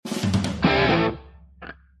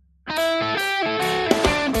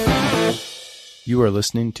You are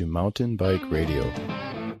listening to Mountain Bike Radio.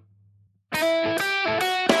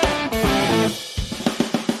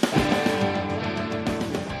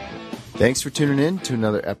 Thanks for tuning in to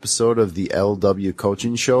another episode of the LW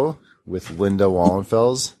Coaching Show with Linda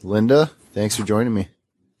Wallenfels. Linda, thanks for joining me.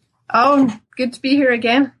 Oh, good to be here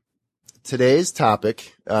again. Today's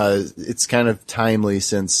topic, it's kind of timely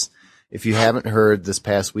since if you haven't heard, this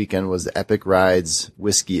past weekend was the Epic Rides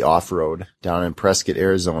Whiskey Off-Road down in Prescott,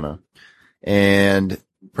 Arizona. And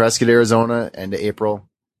Prescott, Arizona, end of April,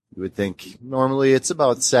 you would think normally it's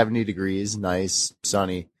about 70 degrees, nice,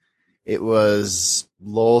 sunny. It was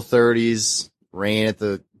low 30s, rain at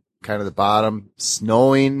the kind of the bottom,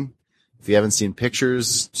 snowing. If you haven't seen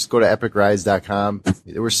pictures, just go to epicrides.com.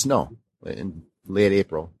 There was snow in late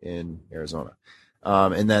April in Arizona.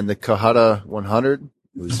 And then the Cohutta 100, it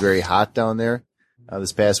was very hot down there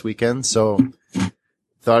this past weekend. So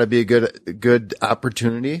thought it'd be a good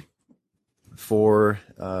opportunity for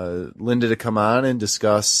Linda to come on and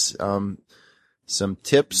discuss some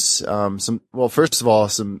tips. First of all,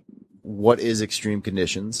 what is extreme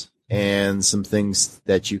conditions and some things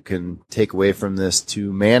that you can take away from this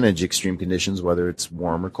to manage extreme conditions, whether it's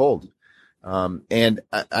warm or cold. And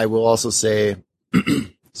I will also say,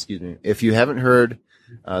 excuse me, if you haven't heard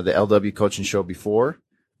the LW Coaching Show before,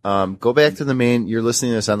 go back to you're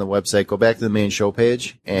listening to this on the website, go back to the main show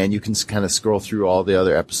page, and you can kind of scroll through all the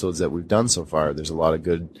other episodes that we've done so far. There's a lot of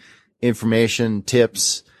good information,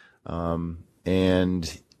 tips,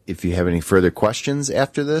 and if you have any further questions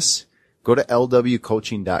after this, go to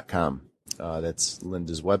lwcoaching.com. That's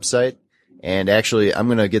Linda's website. And actually, I'm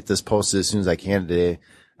going to get this posted as soon as I can today.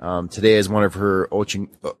 Today is one of her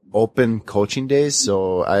open coaching days,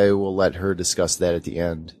 so I will let her discuss that at the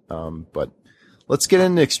end. But let's get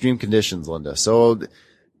into extreme conditions, Linda. So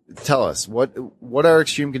tell us, what are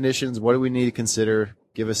extreme conditions? What do we need to consider?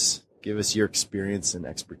 Give us your experience and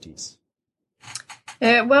expertise.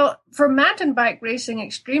 Well, for mountain bike racing,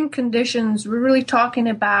 extreme conditions, we're really talking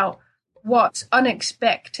about what's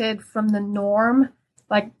unexpected from the norm,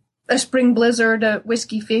 like a spring blizzard at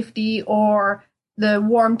Whiskey 50 or the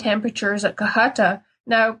warm temperatures at Cohutta.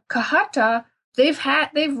 Now, Cohutta,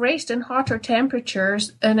 they've raced in hotter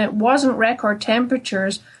temperatures, and it wasn't record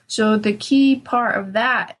temperatures. So the key part of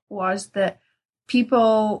that was that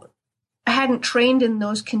people hadn't trained in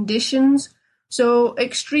those conditions. So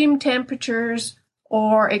extreme temperatures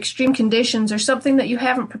or extreme conditions are something that you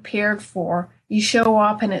haven't prepared for. You show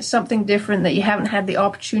up and it's something different that you haven't had the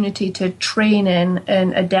opportunity to train in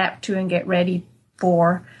and adapt to and get ready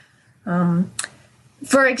for.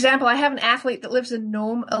 For example, I have an athlete that lives in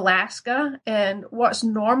Nome, Alaska, and what's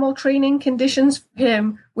normal training conditions for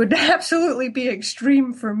him would absolutely be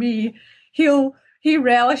extreme for me. He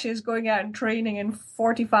relishes going out and training in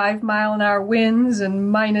 45-mile-an-hour winds and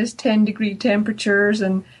minus 10-degree temperatures,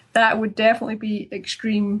 and that would definitely be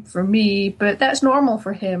extreme for me, but that's normal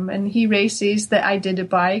for him. And he races the iDIDA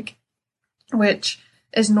bike, which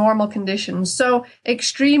is normal conditions. So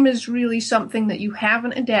extreme is really something that you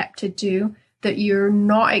haven't adapted to, that you're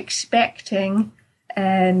not expecting,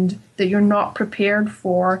 and that you're not prepared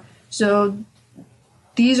for. So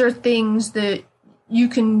these are things that you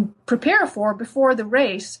can prepare for before the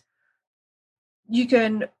race. You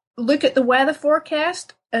can look at the weather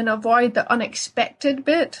forecast and avoid the unexpected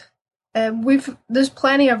bit. There's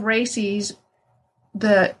plenty of races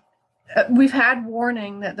that we've had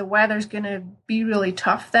warning that the weather's going to be really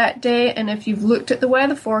tough that day, and if you've looked at the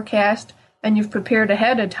weather forecast and you've prepared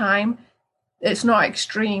ahead of time, it's not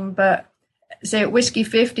extreme. But say at Whiskey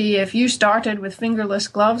 50, if you started with fingerless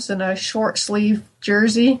gloves and a short sleeve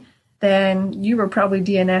jersey, then you were probably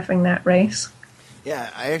DNFing that race.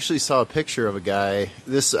 Yeah, I actually saw a picture of a guy.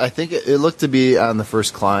 I think it looked to be on the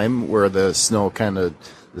first climb where the snow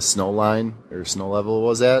line or snow level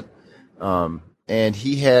was at. And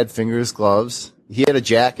he had fingerless gloves. He had a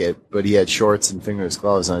jacket, but he had shorts and fingerless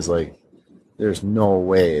gloves. And I was like, there's no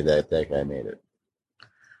way that guy made it.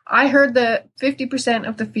 I heard that 50%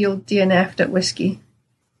 of the field DNF'd at Whiskey.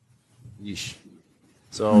 Yeesh.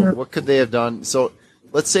 So what could they have done? So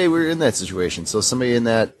let's say we're in that situation. So somebody in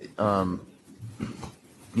that,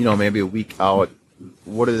 maybe a week out,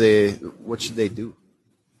 what should they do?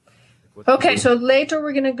 Okay, so later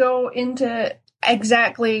we're going to go into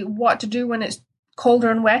exactly what to do when it's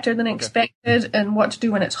colder and wetter than expected and what to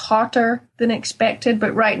do when it's hotter than expected.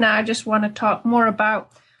 But right now I just want to talk more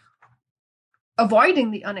about avoiding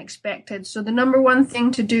the unexpected. So the number one thing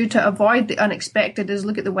to do to avoid the unexpected is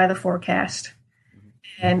look at the weather forecast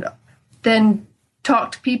and then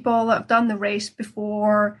talk to people that have done the race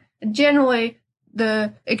before. And generally,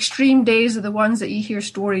 the extreme days are the ones that you hear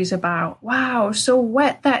stories about. Wow, it was so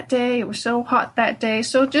wet that day. It was so hot that day.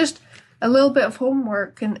 So just a little bit of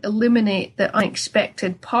homework can eliminate the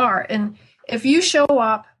unexpected part. And if you show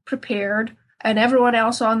up prepared and everyone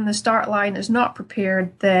else on the start line is not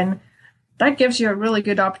prepared, then that gives you a really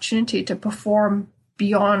good opportunity to perform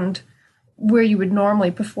beyond where you would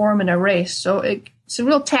normally perform in a race. So it's a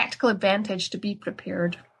real tactical advantage to be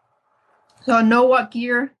prepared. So know what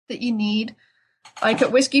gear that you need. Like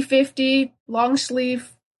at Whiskey 50, long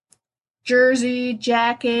sleeve jersey,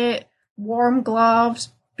 jacket, warm gloves,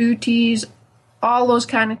 booties, all those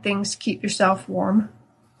kind of things to keep yourself warm.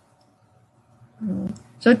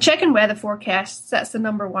 So checking weather forecasts, that's the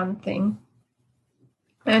number one thing.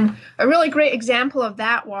 And a really great example of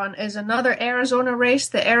that one is another Arizona race,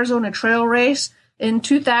 the Arizona Trail Race. In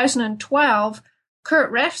 2012,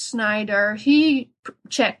 Kurt Refsnyder, he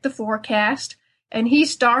checked the forecast, and he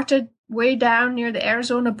started way down near the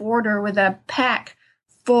Arizona border with a pack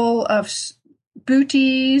full of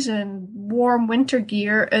booties and warm winter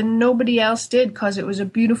gear, and nobody else did because it was a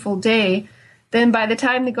beautiful day. Then by the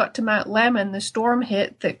time they got to Mount Lemmon, the storm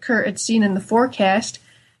hit that Kurt had seen in the forecast.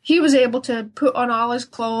 He was able to put on all his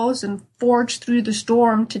clothes and forge through the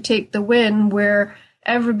storm to take the win, where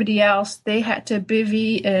everybody else, they had to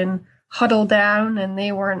bivvy and huddle down, and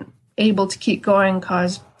they weren't able to keep going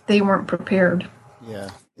because they weren't prepared. Yeah.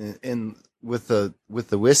 And with the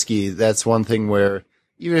whiskey, that's one thing where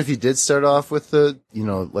even if you did start off with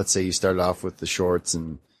let's say you started off with the shorts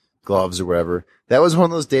and gloves or whatever, that was one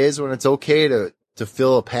of those days when it's okay to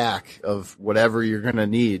fill a pack of whatever you're going to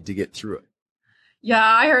need to get through it. Yeah,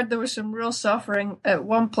 I heard there was some real suffering at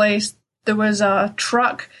one place. There was a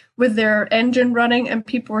truck with their engine running, and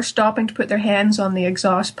people were stopping to put their hands on the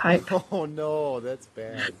exhaust pipe. Oh, no, that's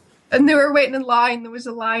bad. And they were waiting in line. There was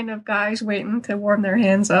a line of guys waiting to warm their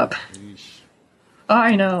hands up. Yeesh.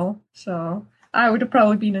 I know. So I would have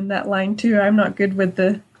probably been in that line, too. I'm not good with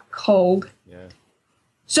the cold. Yeah.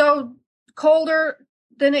 So colder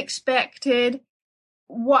than expected.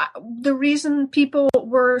 What the reason people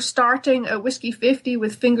were starting at Whiskey 50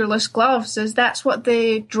 with fingerless gloves is that's what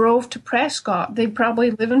they drove to Prescott. They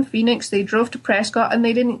probably live in Phoenix. They drove to Prescott and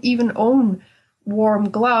they didn't even own warm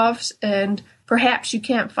gloves. And perhaps you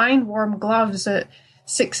can't find warm gloves at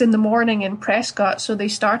 6 a.m. in Prescott. So they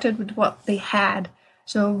started with what they had.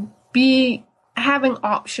 So having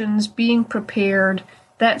options, being prepared.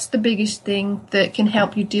 That's the biggest thing that can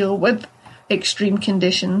help you deal with extreme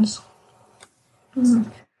conditions.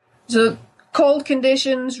 So cold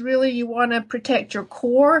conditions, really you want to protect your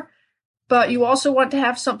core, but you also want to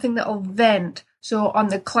have something that will vent. So on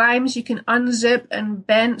the climbs, you can unzip and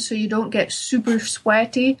vent so you don't get super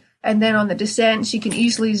sweaty. And then on the descents, you can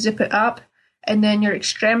easily zip it up. And then your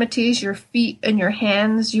extremities, your feet and your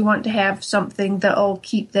hands, you want to have something that will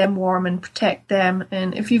keep them warm and protect them.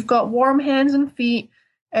 And if you've got warm hands and feet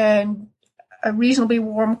and a reasonably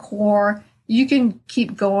warm core, you can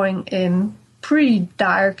keep going in pretty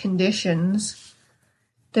dire conditions.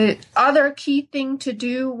 The other key thing to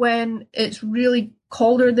do when it's really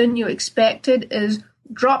colder than you expected is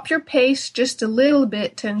drop your pace just a little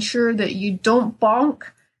bit to ensure that you don't bonk,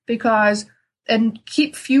 and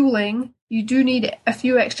keep fueling. You do need a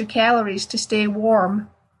few extra calories to stay warm.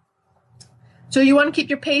 So you want to keep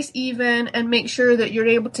your pace even and make sure that you're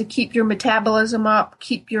able to keep your metabolism up,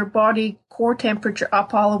 keep your body core temperature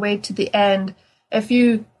up all the way to the end. If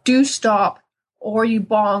you do stop or you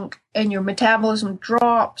bonk and your metabolism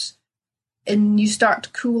drops and you start to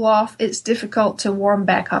cool off, it's difficult to warm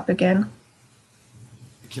back up again.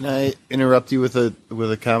 Can I interrupt you with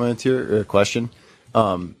a comment here or a question?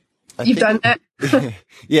 You've done that?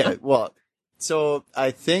 Yeah, well, so I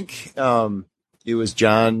think it was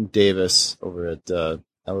John Davis over at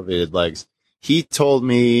Elevated Legs. He told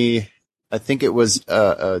me, I think it was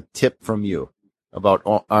a tip from you about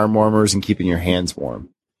arm warmers and keeping your hands warm.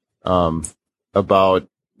 About,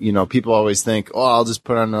 people always think, oh, I'll just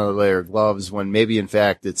put on another layer of gloves when maybe in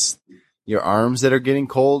fact it's your arms that are getting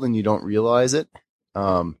cold and you don't realize it.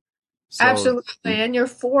 Absolutely. And your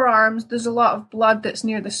forearms, there's a lot of blood that's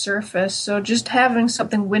near the surface. So just having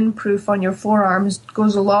something windproof on your forearms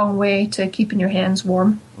goes a long way to keeping your hands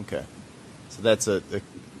warm. Okay. So that's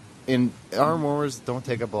and arm warmers don't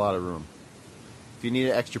take up a lot of room. If you need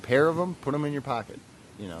an extra pair of them, put them in your pocket,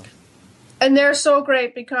 And they're so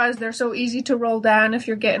great because they're so easy to roll down if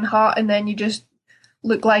you're getting hot, and then you just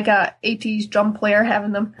look like a 80s drum player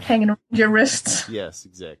having them hanging around your wrists. Yes,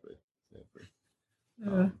 exactly.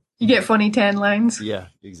 You get funny tan lines. Yeah,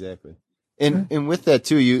 exactly. And with that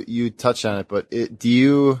too, you touched on it, but do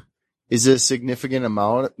you Is it a significant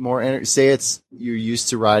amount more energy? Say you're used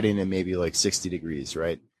to riding in maybe like 60 degrees,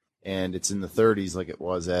 right? And it's in the 30s like it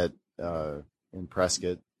was at in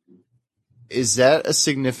Prescott. Is that a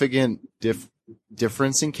significant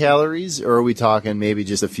difference in calories, or are we talking maybe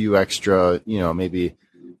just a few extra, maybe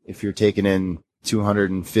if you're taking in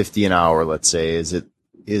 250 an hour, let's say, is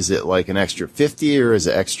it like an extra 50, or is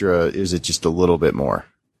it just a little bit more?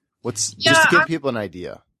 Just to give people an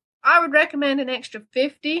idea. I would recommend an extra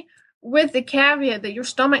 50 with the caveat that your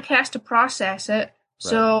stomach has to process it. Right.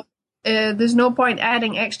 So there's no point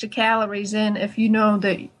adding extra calories in if you know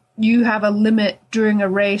that you have a limit during a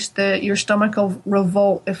race that your stomach will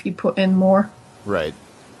revolt if you put in more. Right.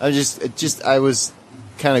 I was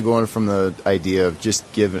kind of going from the idea of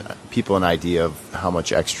just giving people an idea of how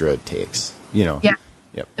much extra it takes, Yeah.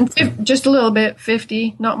 Yep. And just a little bit,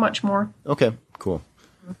 50, not much more. Okay, cool.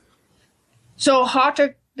 So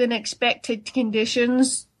hotter than expected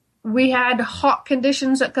conditions. We had hot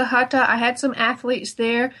conditions at Cohutta. I had some athletes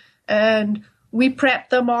there, and we prepped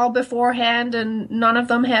them all beforehand, and none of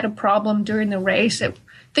them had a problem during the race. I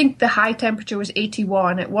think the high temperature was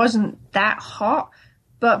 81. It wasn't that hot,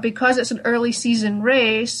 but because it's an early season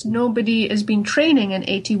race, nobody has been training in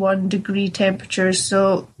 81 degree temperatures,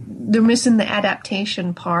 so they're missing the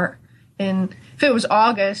adaptation part. And if it was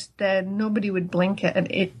August, then nobody would blink it. And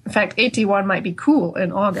in fact, 81 might be cool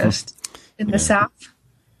in August in the South.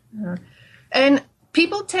 And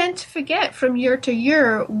people tend to forget from year to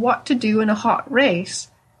year what to do in a hot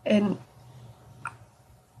race. And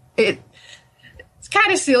it's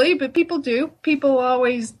kind of silly, but people do. People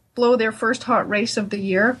always blow their first hot race of the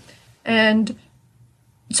year. And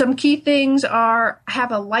some key things are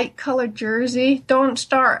have a light colored jersey. Don't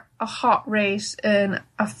start a hot race in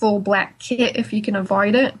a full black kit if you can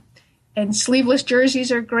avoid it. And sleeveless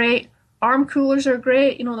jerseys are great. Arm coolers are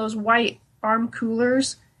great. Those white arm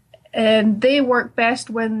coolers. And they work best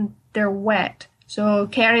when they're wet. So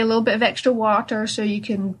carry a little bit of extra water so you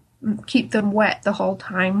can keep them wet the whole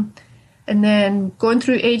time. And then going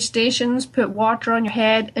through aid stations, put water on your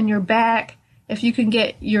head and your back. If you can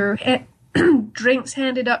get your drinks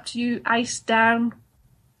handed up to you, iced down,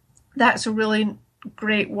 that's a really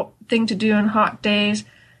great thing to do on hot days.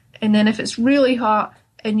 And then if it's really hot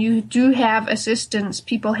and you do have assistance,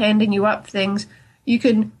 people handing you up things, you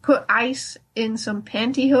can put ice in some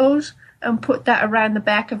pantyhose and put that around the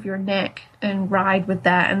back of your neck and ride with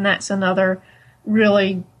that. And that's another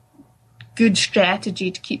really good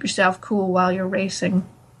strategy to keep yourself cool while you're racing.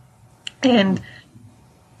 And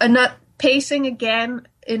pacing, again,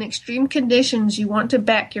 in extreme conditions, you want to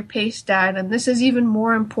back your pace down. And this is even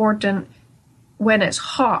more important when it's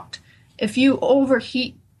hot. If you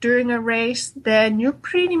overheat during a race, then you're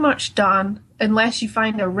pretty much done unless you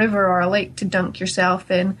find a river or a lake to dunk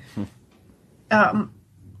yourself in.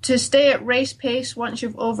 To stay at race pace once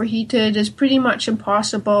you've overheated is pretty much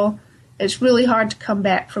impossible. It's really hard to come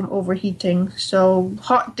back from overheating. So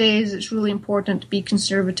hot days, it's really important to be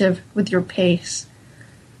conservative with your pace.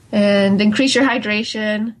 And increase your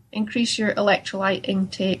hydration, increase your electrolyte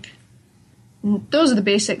intake. And those are the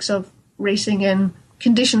basics of racing in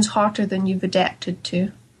conditions hotter than you've adapted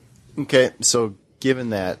to. Okay, so given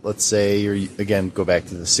that, let's say you're, again, go back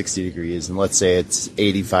to the 60 degrees, and let's say it's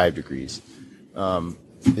 85 degrees.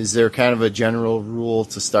 Is there kind of a general rule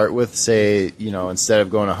to start with? Say, instead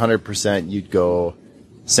of going 100%, you'd go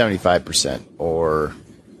 75% or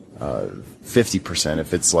 50%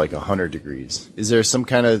 if it's like 100 degrees. Is there some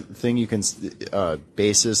kind of thing you can,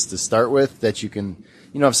 basis to start with that you can,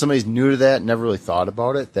 if somebody's new to that, never really thought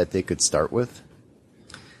about it, that they could start with?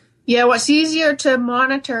 Yeah, what's easier to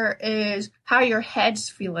monitor is how your head's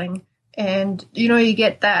feeling. And, you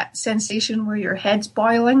get that sensation where your head's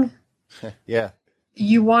boiling. Yeah.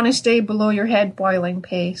 You want to stay below your head boiling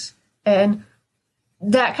pace. And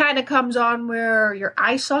that kind of comes on where your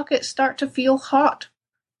eye sockets start to feel hot.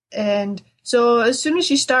 And so as soon as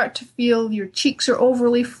you start to feel your cheeks are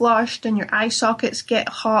overly flushed and your eye sockets get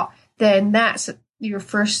hot, then that's your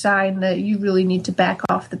first sign that you really need to back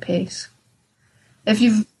off the pace. If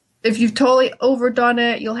you've totally overdone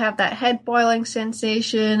it, you'll have that head boiling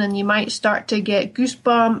sensation and you might start to get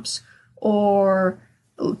goosebumps or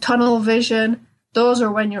tunnel vision. Those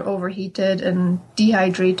are when you're overheated and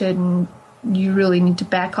dehydrated and you really need to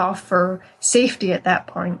back off for safety at that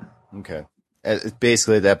point. Okay.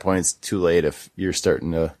 Basically, at that point, it's too late if you're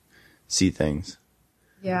starting to see things.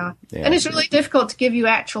 Yeah. And it's really difficult to give you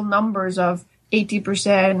actual numbers of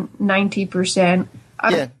 80%, 90%.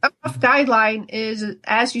 A rough guideline is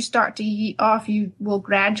as you start to heat off, you will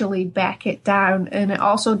gradually back it down. And it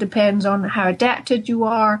also depends on how adapted you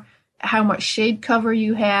are, how much shade cover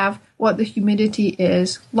you have, what the humidity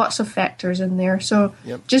is, lots of factors in there. So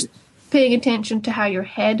just paying attention to how your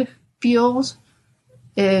head feels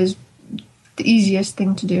is the easiest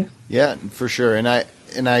thing to do. Yeah, for sure. And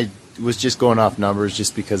I was just going off numbers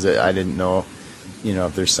just because I didn't know,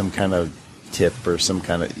 if there's some kind of tip or some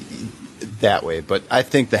kind of that way. But I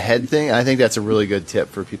think the head thing, I think that's a really good tip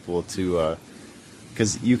for people to,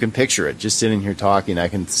 because you can picture it. Just sitting here talking, I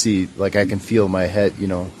can see, I can feel my head,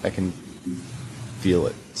 I can feel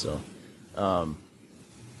it. So,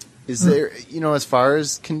 is there, as far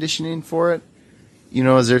as conditioning for it,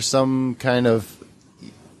 is there some kind of,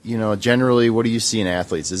 generally, what do you see in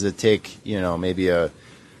athletes? Does it take, maybe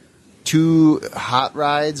 2 hot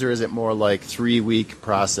rides, or is it more like 3-week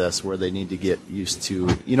process where they need to get used to,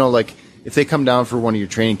 if they come down for one of your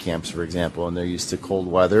training camps, for example, and they're used to cold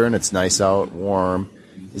weather and it's nice out, warm,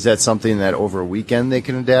 is that something that over a weekend they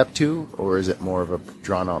can adapt to, or is it more of a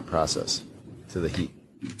drawn-out process to the heat?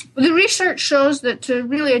 Well, the research shows that to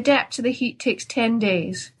really adapt to the heat takes 10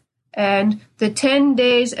 days. And the 10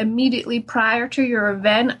 days immediately prior to your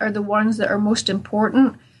event are the ones that are most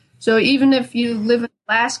important. So even if you live in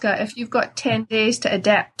Alaska, if you've got 10 days to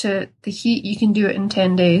adapt to the heat, you can do it in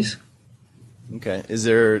 10 days. Okay. Is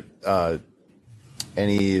there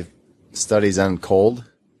any studies on cold?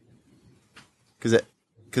 Because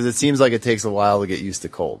it seems like it takes a while to get used to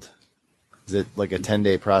cold. Is it like a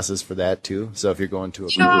 10-day process for that too? So if you're going to a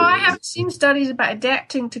No, I haven't seen studies about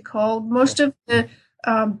adapting to cold. Most of the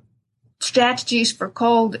strategies for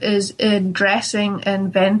cold is in dressing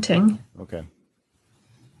and venting. Okay.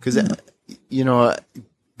 Because,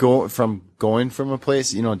 going from a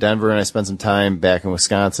place, Denver, and I spent some time back in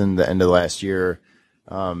Wisconsin the end of last year,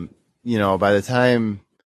 by the time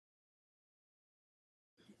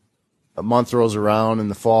a month rolls around in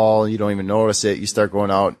the fall, you don't even notice it. You start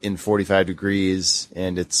going out in 45 degrees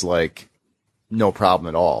and it's like no problem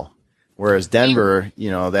at all. Whereas Denver,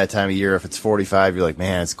 that time of year, if it's 45, you're like,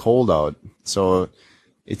 man, it's cold out. So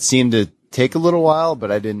it seemed to take a little while,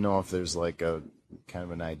 but I didn't know if there's like a kind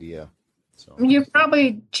of an idea. So you've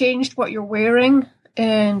probably changed what you're wearing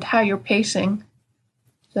and how you're pacing.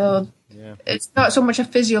 So it's not so much a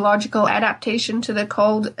physiological adaptation to the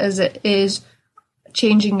cold as it is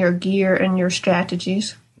changing your gear and your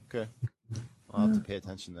strategies. Okay. I'll have to pay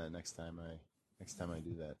attention to that next time I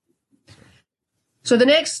do that. So the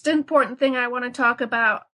next important thing I want to talk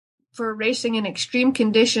about for racing in extreme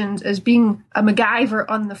conditions is being a MacGyver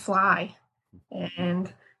on the fly.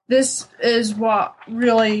 And this is what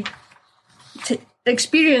really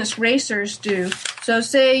experienced racers do. So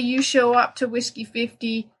say you show up to Whiskey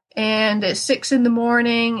 50 and it's 6 a.m.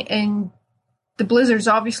 and the blizzard's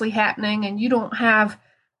obviously happening and you don't have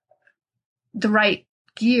the right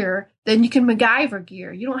gear, then you can MacGyver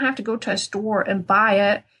gear. You don't have to go to a store and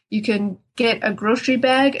buy it. You can get a grocery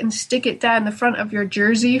bag and stick it down the front of your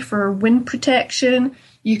jersey for wind protection.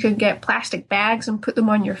 You can get plastic bags and put them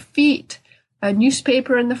on your feet, a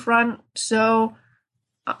newspaper in the front. So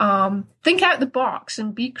think out the box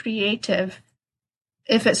and be creative.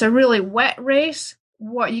 If it's a really wet race,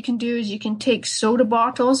 what you can do is you can take soda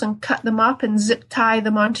bottles and cut them up and zip tie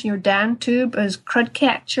them onto your down tube as crud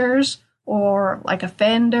catchers or like a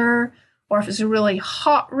fender. Or if it's a really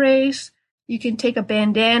hot race, you can take a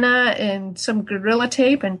bandana and some Gorilla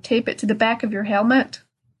Tape and tape it to the back of your helmet.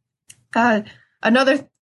 Another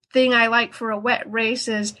thing I like for a wet race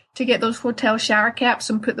is to get those hotel shower caps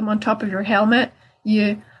and put them on top of your helmet.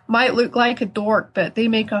 You might look like a dork, but they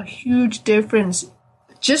make a huge difference.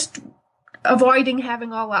 Just avoiding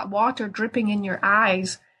having all that water dripping in your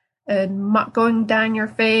eyes and going down your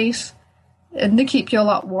face, and they keep you a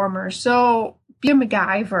lot warmer. So be a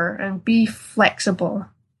MacGyver and be flexible.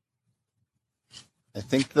 I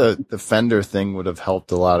think the fender thing would have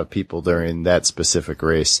helped a lot of people during that specific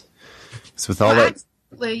race. So with all that,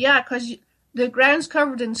 because the ground's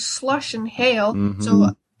covered in slush and hail. Mm-hmm.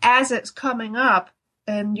 So as it's coming up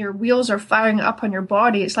and your wheels are firing up on your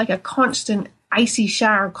body, it's like a constant icy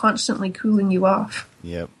shower, constantly cooling you off.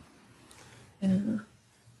 Yep. Yeah.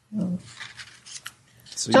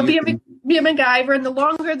 So be a MacGyver, and the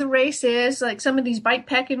longer the race is, like some of these bike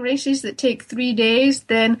packing races that take 3 days,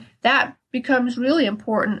 then that becomes really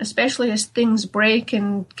important, especially as things break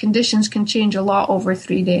and conditions can change a lot over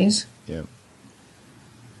 3 days. Yeah.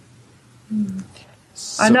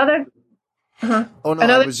 So, another. Oh no!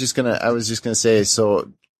 I was just gonna say.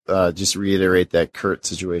 So, just reiterate that Kurt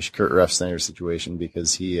Refsnyder situation,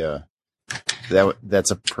 because he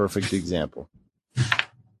that's a perfect example.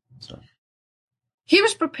 So he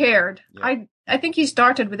was prepared. Yeah. I think he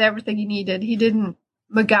started with everything he needed. He didn't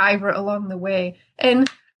MacGyver along the way. And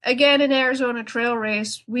again, in Arizona Trail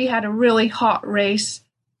Race, we had a really hot race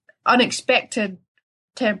unexpected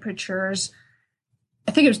temperatures.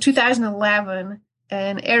 I think it was 2011,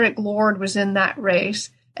 and Eric Lord was in that race,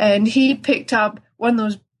 and he picked up one of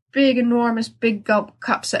those big, enormous, big gulp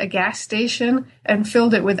cups at a gas station and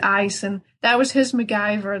filled it with ice, and that was his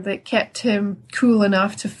MacGyver that kept him cool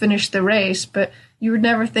enough to finish the race. But you would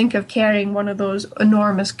never think of carrying one of those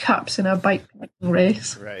enormous cups in a bike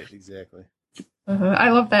race. Right, exactly. I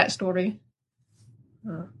love that story.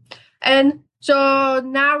 And so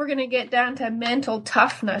now we're going to get down to mental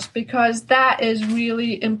toughness, because that is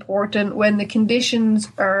really important when the conditions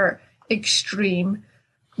are extreme.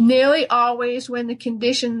 Nearly always when the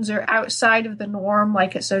conditions are outside of the norm,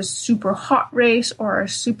 like it's a super hot race or a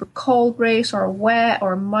super cold race or wet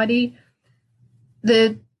or muddy,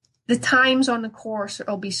 the times on the course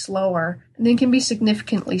will be slower, and they can be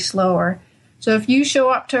significantly slower. So if you show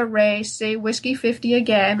up to a race, say Whiskey 50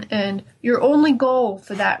 again, and your only goal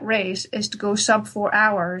for that race is to go sub 4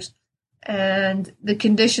 hours, and the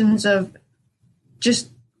conditions of just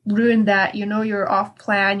ruined that, you're off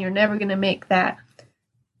plan, you're never going to make that.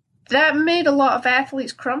 That made a lot of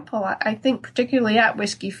athletes crumple, I think, particularly at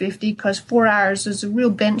Whiskey 50, because 4 hours is a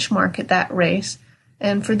real benchmark at that race.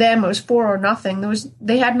 And for them, it was 4 or nothing.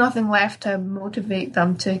 They had nothing left to motivate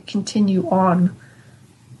them to continue on.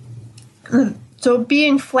 So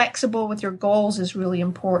being flexible with your goals is really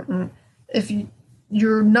important. If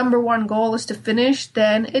your number one goal is to finish,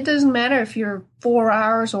 then it doesn't matter if you're 4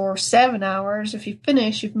 hours or 7 hours. If you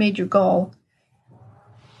finish, you've made your goal.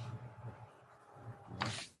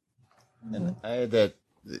 And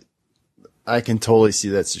I can totally see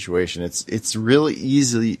that situation. It's really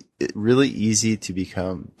easy to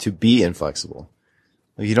be inflexible.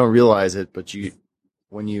 Like, you don't realize it, but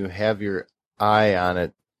when you have your eye on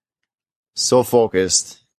it so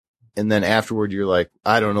focused, and then afterward you're like,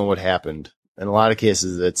 I don't know what happened. In a lot of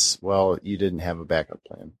cases, it's, well, you didn't have a backup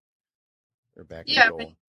plan or backup goal.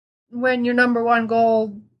 But when your number one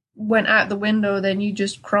goal went out the window, then you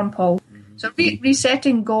just crumple. So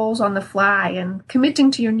resetting goals on the fly and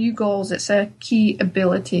committing to your new goals, it's a key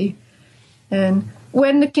ability. And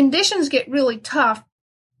when the conditions get really tough,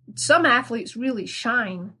 some athletes really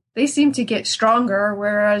shine. They seem to get stronger,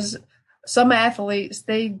 whereas some athletes,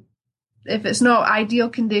 if it's not ideal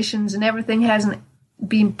conditions and everything hasn't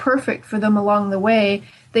been perfect for them along the way,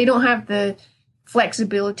 they don't have the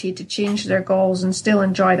flexibility to change their goals and still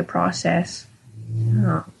enjoy the process.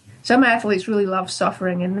 Some athletes really love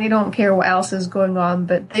suffering, and they don't care what else is going on,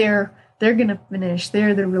 but they're going to finish.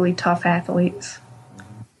 They're the really tough athletes.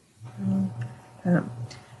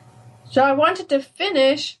 So I wanted to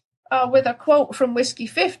finish with a quote from Whiskey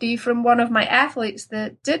 50 from one of my athletes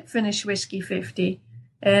that did finish Whiskey 50.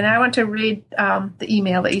 And I want to read the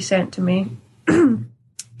email that he sent to me.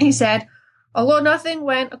 He said, "Although nothing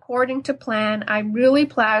went according to plan, I'm really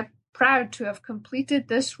proud to have completed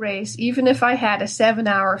this race, even if I had a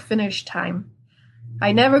 7-hour finish time.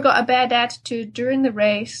 I never got a bad attitude during the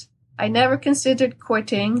race. I never considered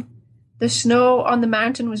quitting. The snow on the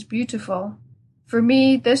mountain was beautiful. For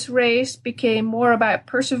me, this race became more about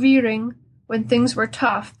persevering when things were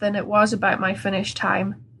tough than it was about my finish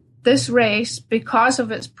time. This race, because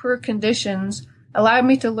of its poor conditions, allowed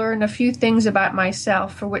me to learn a few things about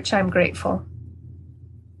myself for which I'm grateful."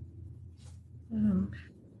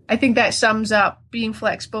 I think that sums up being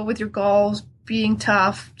flexible with your goals, being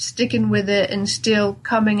tough, sticking with it, and still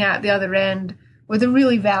coming out the other end with a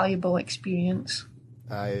really valuable experience.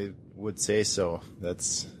 I would say so.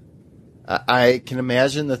 I can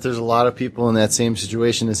imagine that there's a lot of people in that same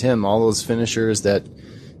situation as him, all those finishers that,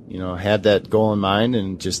 had that goal in mind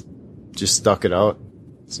and just stuck it out.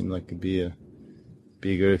 It seemed like it could be a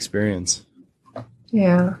good experience.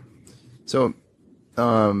 Yeah. So,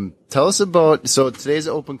 tell us about, so today's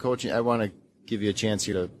open coaching. I want to give you a chance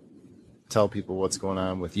here to tell people what's going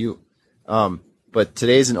on with you. But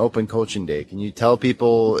today's an open coaching day. Can you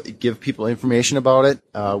give people information about it,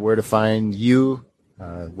 where to find you,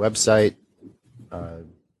 website,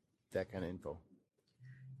 that kind of info?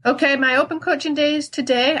 Okay, my open coaching day is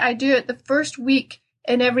today. I do it the first week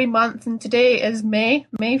in every month, and today is May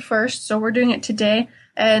 1st, so we're doing it today.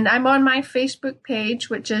 And I'm on my Facebook page,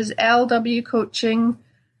 which is LW Coaching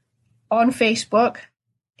on Facebook.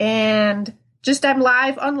 And I'm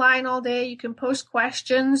live online all day. You can post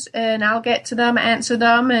questions, and I'll get to them, answer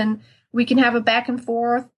them, and we can have a back and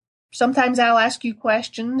forth. Sometimes I'll ask you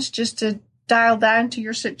questions just to dial down to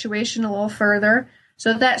your situation a little further.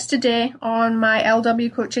 So that's today on my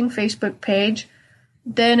LW Coaching Facebook page.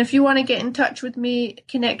 Then if you want to get in touch with me,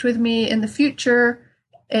 connect with me in the future,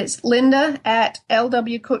 it's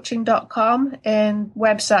Linda@lwcoaching.com, and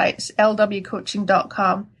website's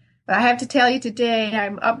lwcoaching.com. But I have to tell you today,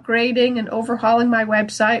 I'm upgrading and overhauling my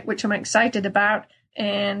website, which I'm excited about.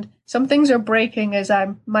 And some things are breaking as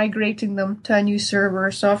I'm migrating them to a new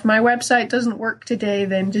server. So if my website doesn't work today,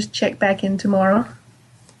 then just check back in tomorrow.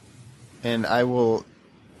 And I will,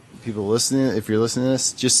 people listening, if you're listening to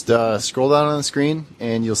this, just scroll down on the screen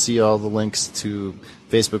and you'll see all the links to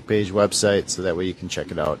Facebook page, website, so that way you can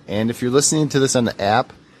check it out. And if you're listening to this on the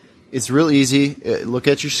app, it's real easy. Look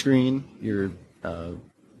at your screen, your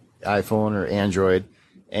iPhone or Android,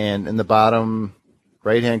 and in the bottom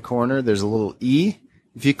right-hand corner, there's a little E.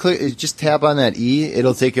 If you click, just tap on that E,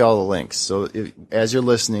 it'll take you all the links. So as you're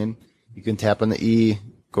listening, you can tap on the E,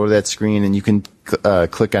 go to that screen, and you can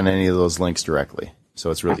click on any of those links directly. So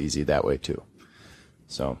it's real easy that way too.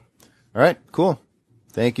 So, all right, cool.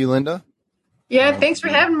 Thank you, Linda. Yeah, thanks for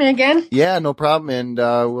having me again. Yeah, no problem. And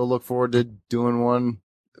we'll look forward to doing one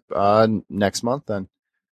next month then.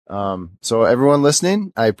 So everyone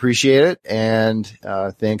listening, I appreciate it. And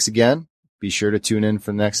thanks again. Be sure to tune in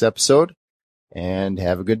for the next episode and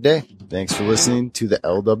have a good day. Thanks for listening to the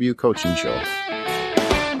LW Coaching Show.